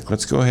 what the heck?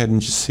 Let's go ahead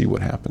and just see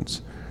what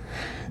happens.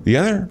 The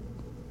other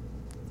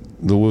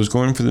that was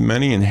going for the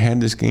many and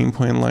had this game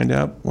plan lined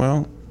up,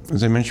 well,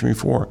 as I mentioned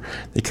before,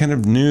 they kind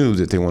of knew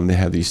that they wanted to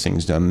have these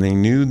things done. They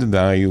knew the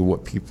value of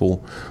what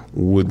people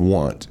would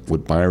want,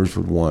 what buyers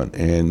would want.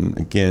 And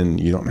again,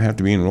 you don't have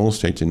to be in real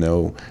estate to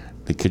know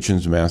the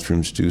kitchens and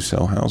bathrooms do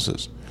sell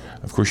houses.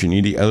 Of course, you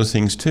need the other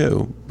things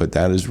too, but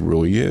that is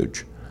really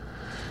huge.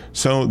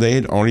 So they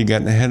had already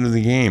gotten ahead of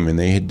the game, and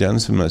they had done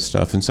some of that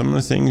stuff. And some of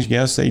the things,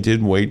 yes, they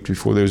did wait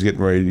before they was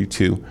getting ready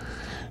to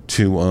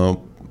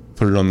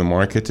put it on the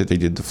market, that they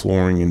did the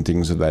flooring and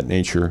things of that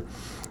nature.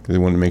 They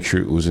wanted to make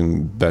sure it was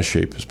in best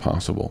shape as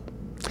possible.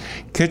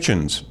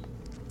 Kitchens.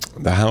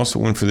 The house that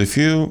went for the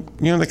few,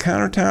 the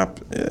countertop,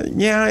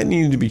 it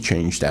needed to be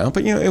changed out,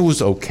 but it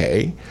was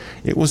okay.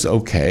 It was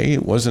okay.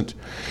 It wasn't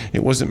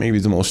maybe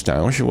the most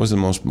stylish. It wasn't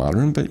the most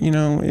modern, but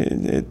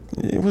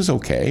it was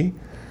okay.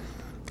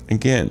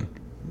 Again,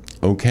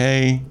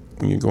 okay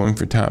when you're going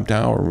for top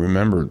dollar.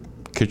 Remember,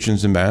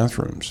 kitchens and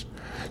bathrooms.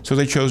 So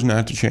they chose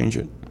not to change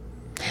it.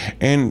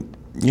 And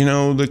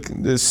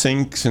the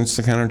sink, since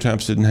the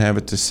countertops didn't have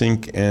it, the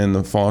sink and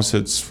the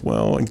faucets,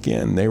 well,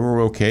 again, they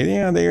were okay.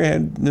 Yeah, they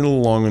had a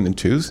little long in the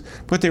tooth,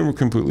 but they were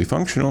completely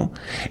functional.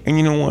 And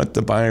you know what?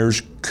 The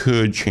buyers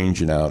could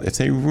change it out if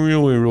they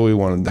really, really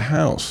wanted the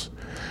house.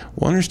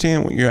 Well,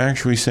 understand what you're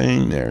actually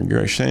saying there.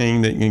 You're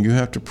saying that you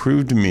have to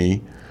prove to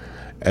me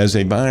as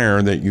a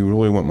buyer that you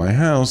really want my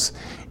house,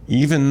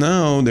 even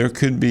though there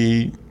could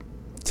be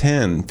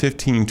 10,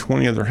 15,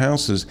 20 other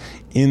houses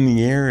in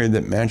the area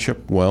that match up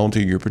well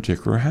to your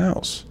particular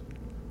house.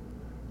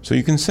 So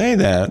you can say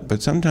that,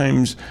 but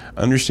sometimes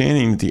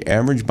understanding that the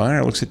average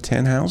buyer looks at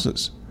 10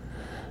 houses.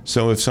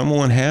 So if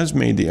someone has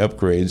made the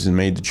upgrades and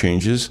made the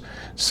changes,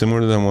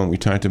 similar to the one we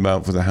talked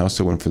about for the house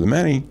that went for the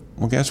many,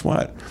 well, guess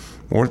what?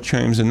 More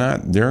times than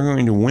not, they're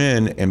going to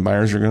win, and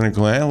buyers are going to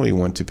gladly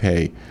want to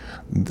pay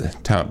the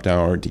top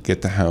dollar to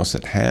get the house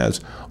that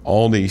has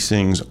all these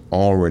things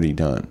already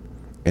done.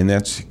 And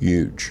that's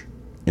huge.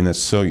 And that's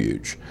so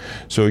huge.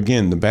 So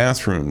again, the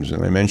bathrooms,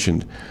 and I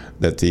mentioned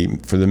that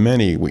for the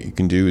many, what you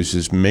can do is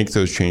just make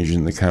those changes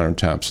in the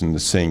countertops and the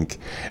sink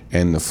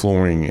and the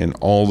flooring and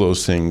all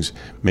those things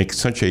make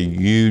such a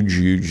huge,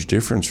 huge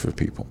difference for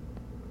people.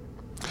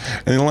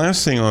 And the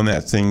last thing on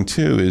that thing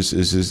too is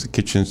the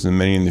kitchens and the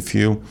many and the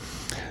few.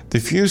 The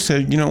few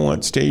said,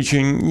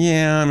 staging,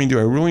 do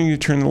I really need to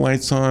turn the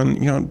lights on?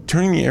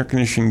 Turning the air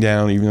conditioning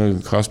down, even though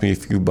it cost me a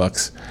few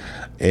bucks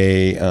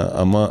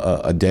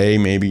a day,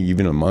 maybe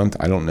even a month,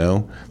 I don't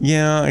know.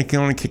 I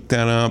can want to kick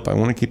that up. I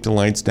want to keep the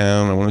lights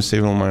down. I want to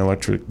save on my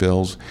electric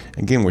bills.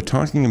 Again, we're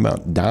talking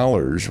about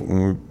dollars when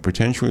we're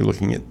potentially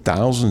looking at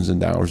thousands of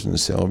dollars in the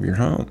sale of your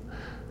home.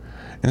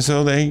 And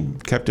so they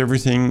kept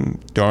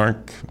everything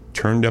dark,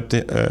 turned up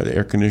the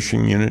air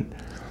conditioning unit.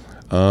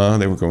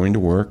 They were going to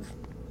work.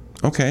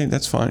 Okay,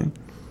 that's fine.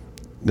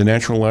 The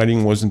natural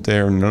lighting wasn't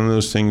there. None of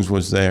those things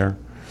was there.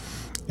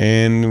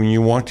 And when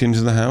you walked into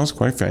the house,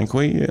 quite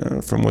frankly,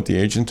 from what the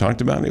agent talked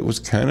about, it was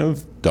kind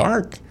of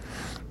dark.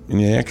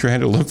 And you actually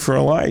had to look for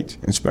a light,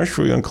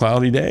 especially on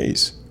cloudy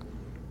days.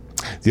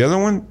 The other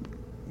one,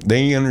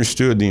 they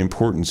understood the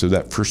importance of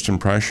that first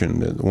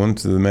impression. The one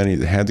to the many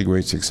that had the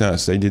great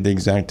success, they did the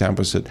exact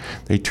opposite.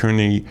 They turned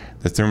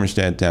the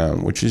thermostat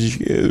down, which is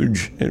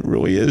huge. It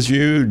really is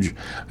huge.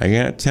 I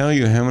can't tell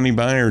you how many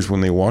buyers,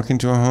 when they walk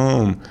into a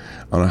home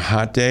on a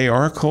hot day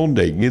or a cold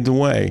day, either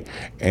way,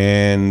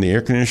 and the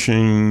air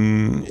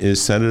conditioning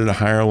is set at a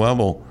higher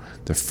level,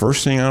 the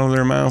first thing out of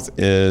their mouth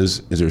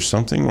is there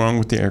something wrong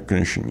with the air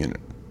conditioning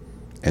unit?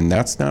 And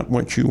that's not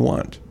what you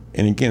want.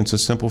 And again, it's a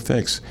simple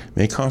fix. It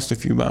may cost a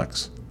few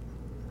bucks.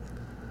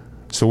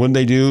 So what did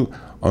they do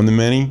on the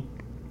many?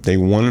 They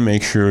want to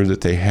make sure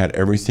that they had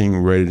everything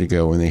ready to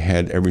go, and they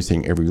had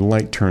everything, every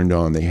light turned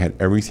on. They had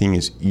everything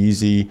as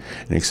easy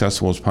and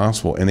accessible as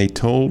possible. And they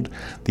told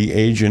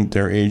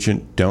their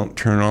agent, don't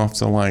turn off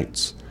the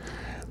lights.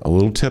 A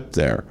little tip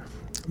there.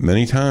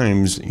 Many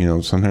times,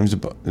 sometimes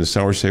the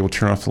sellers say, well,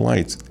 turn off the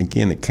lights.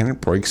 Again, it kind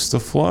of breaks the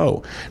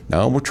flow.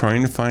 Now we're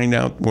trying to find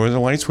out where the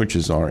light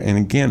switches are. And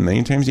again,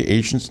 many times the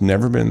agent's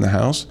never been in the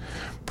house.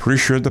 Pretty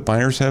sure the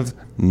buyers have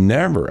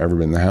never, ever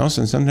been in the house,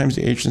 and sometimes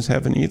the agents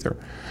haven't either.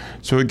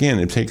 So again,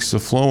 it takes the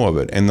flow of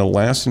it. And the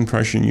last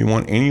impression you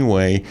want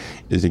anyway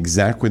is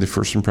exactly the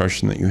first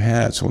impression that you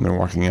had, so when they're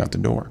walking out the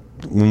door.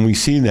 When we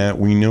see that,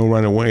 we know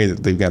right away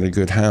that they've got a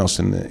good house,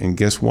 and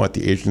guess what?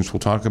 The agents will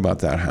talk about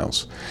that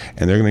house,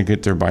 and they're going to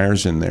get their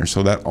buyers in there.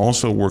 So that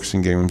also works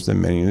in games the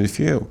many and the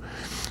few.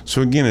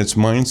 So again, it's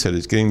mindset.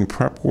 It's getting the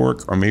prep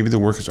work, or maybe the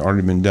work has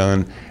already been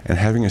done, and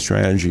having a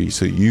strategy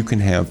so you can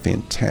have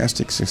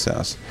fantastic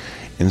success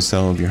in the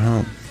sale of your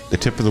home. The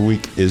tip of the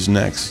week is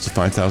next. It's a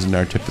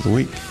 $5,000 tip of the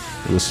week.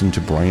 Listen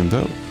to Brian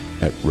Vogt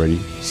at Ready,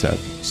 Set,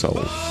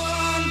 Sold.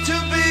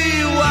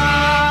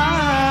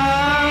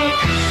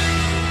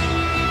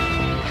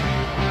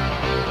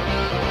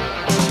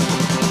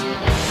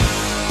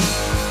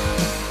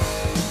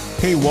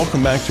 Hey,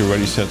 welcome back to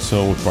Ready, Set,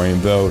 Sold with Brian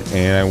Vogt,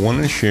 and I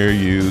want to share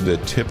you the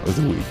tip of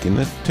the week. And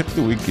the tip of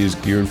the week is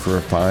geared for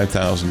a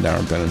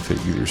 $5,000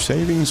 benefit, either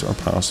savings or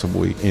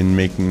possibly in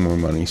making more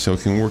money, so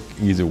it can work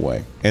either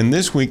way. And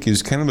this week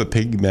is kind of a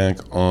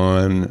piggyback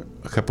on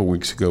a couple of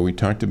weeks ago. We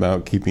talked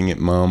about keeping it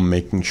mum,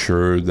 making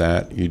sure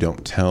that you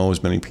don't tell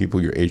as many people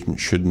your agent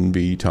shouldn't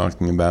be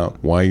talking about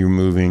why you're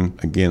moving.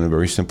 Again, a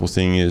very simple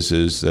thing is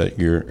that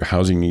your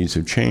housing needs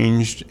have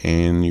changed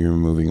and you're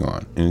moving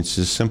on. And it's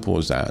as simple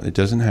as that. It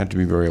doesn't have to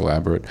be very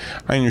elaborate.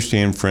 I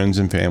understand friends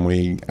and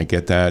family, I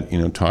get that,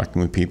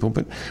 talking with people,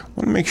 but I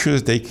want to make sure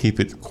that they keep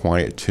it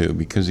quiet too,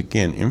 because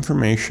again,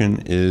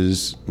 information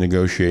is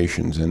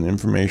negotiations, and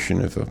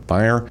information, if a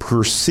buyer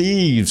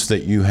perceives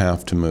that you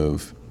have to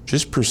move,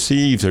 just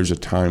perceives there's a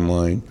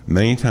timeline.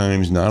 Many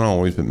times, not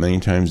always, but many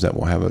times that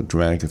will have a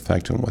dramatic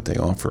effect on what they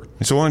offer.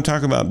 And so what I want to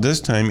talk about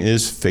this time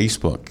is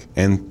Facebook.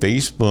 And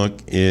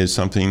Facebook is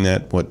something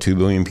that, 2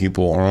 billion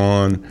people are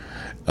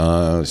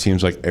on.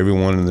 Seems like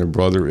everyone and their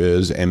brother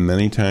is, and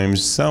many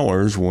times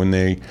sellers, when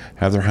they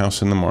have their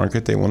house in the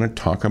market, they want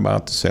to talk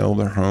about the sale of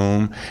their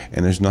home,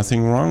 and there's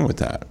nothing wrong with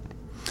that.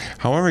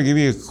 However, I'll give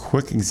you a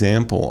quick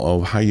example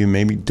of how you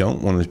maybe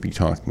don't want to be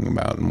talking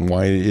about and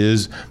why it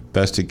is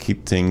best to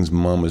keep things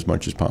mum as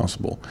much as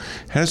possible.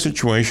 I had a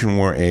situation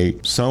where a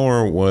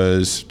seller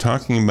was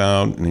talking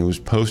about, and he was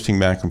posting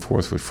back and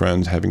forth with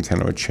friends, having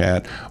kind of a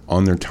chat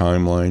on their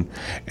timeline,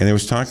 and they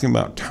was talking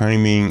about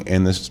timing,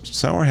 and the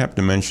seller happened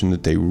to mention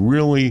that they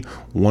really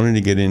wanted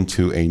to get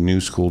into a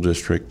new school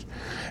district,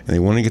 and they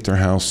want to get their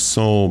house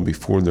sold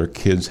before their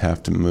kids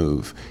have to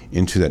move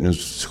into that new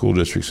school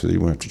district so they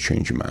won't have to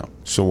change them out.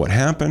 So what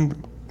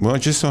happened? Well, it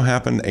just so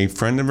happened a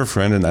friend of a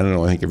friend, and I don't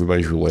know, I think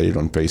everybody's related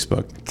on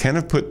Facebook, kind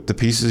of put the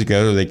pieces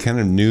together. They kind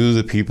of knew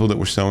the people that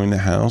were selling the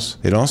house.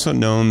 They'd also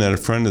known that a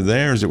friend of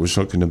theirs that was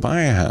looking to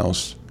buy a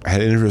house had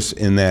interest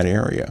in that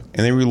area.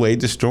 And they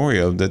relayed the story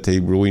of that they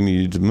really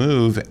needed to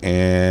move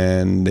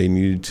and they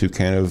needed to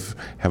kind of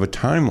have a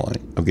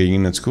timeline of getting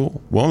in at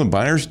school. Well, the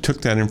buyers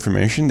took that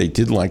information. They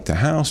did like the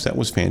house. That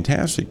was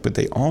fantastic. But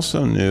they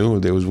also knew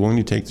they was willing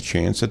to take the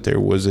chance that there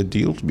was a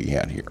deal to be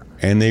had here.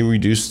 And they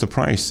reduced the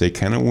price. They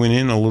kind of went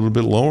in a little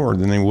bit lower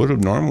than they would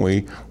have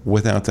normally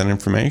without that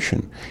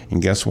information.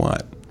 And guess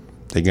what?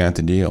 They got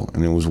the deal.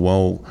 And it was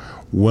well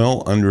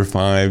under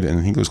 $5,000, and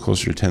I think it was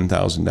closer to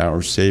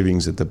 $10,000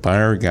 savings that the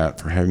buyer got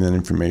for having that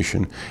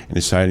information and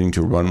deciding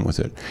to run with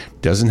it.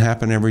 Doesn't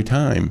happen every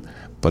time,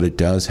 but it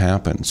does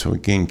happen. So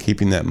again,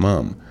 keeping that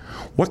mum.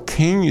 What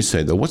can you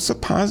say, though? What's the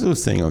positive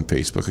thing on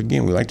Facebook?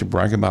 Again, we like to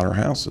brag about our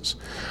houses.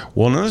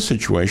 Well, another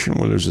situation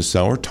where there's a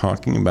seller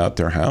talking about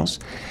their house,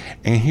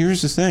 and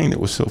here's the thing that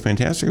was so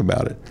fantastic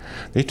about it.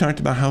 They talked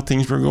about how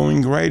things were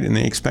going great, and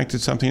they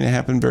expected something to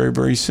happen very,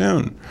 very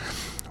soon.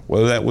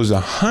 Whether that was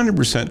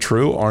 100%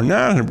 true or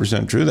not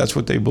 100% true, that's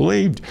what they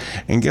believed.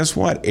 And guess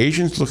what?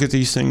 Agents look at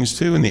these things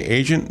too, and the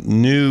agent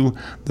knew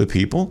the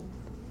people.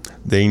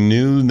 They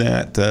knew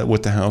that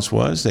what the house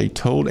was. They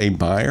told a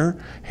buyer,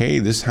 hey,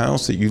 this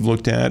house that you've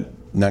looked at,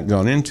 not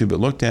gone into, but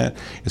looked at,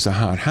 is a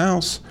hot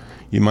house.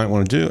 You might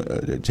want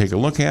to take a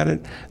look at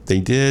it. They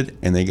did,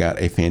 and they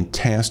got a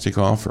fantastic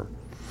offer.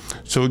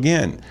 So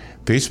again,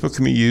 Facebook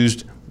can be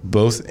used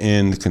both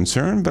in the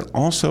concern, but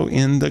also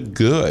in the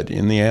good,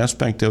 in the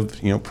aspect of,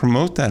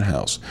 promote that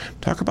house.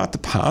 Talk about the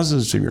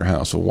positives of your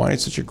house, or why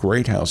it's such a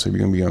great house if you're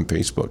going to be on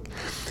Facebook.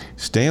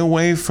 Stay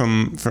away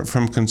from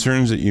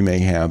concerns that you may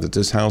have, that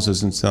this house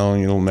isn't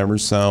selling, it'll never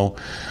sell.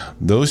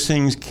 Those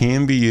things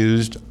can be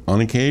used on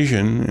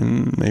occasion,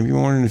 and maybe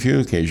more than a few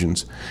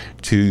occasions,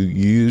 to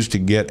use to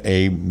get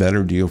a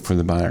better deal for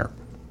the buyer.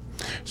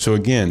 So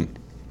again,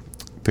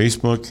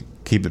 Facebook,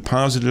 keep it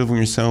positive when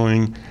you're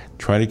selling.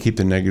 Try to keep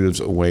the negatives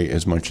away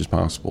as much as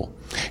possible.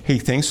 Hey,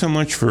 thanks so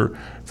much for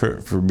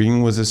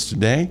being with us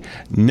today.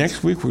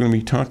 Next week, we're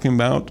going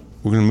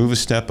to move a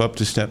step up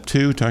to step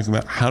 2, talking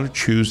about how to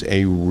choose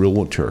a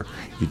realtor.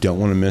 You don't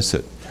want to miss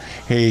it.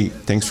 Hey,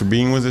 thanks for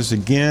being with us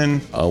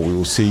again. We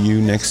will see you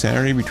next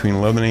Saturday between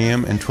 11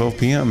 a.m. and 12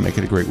 p.m. Make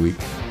it a great week.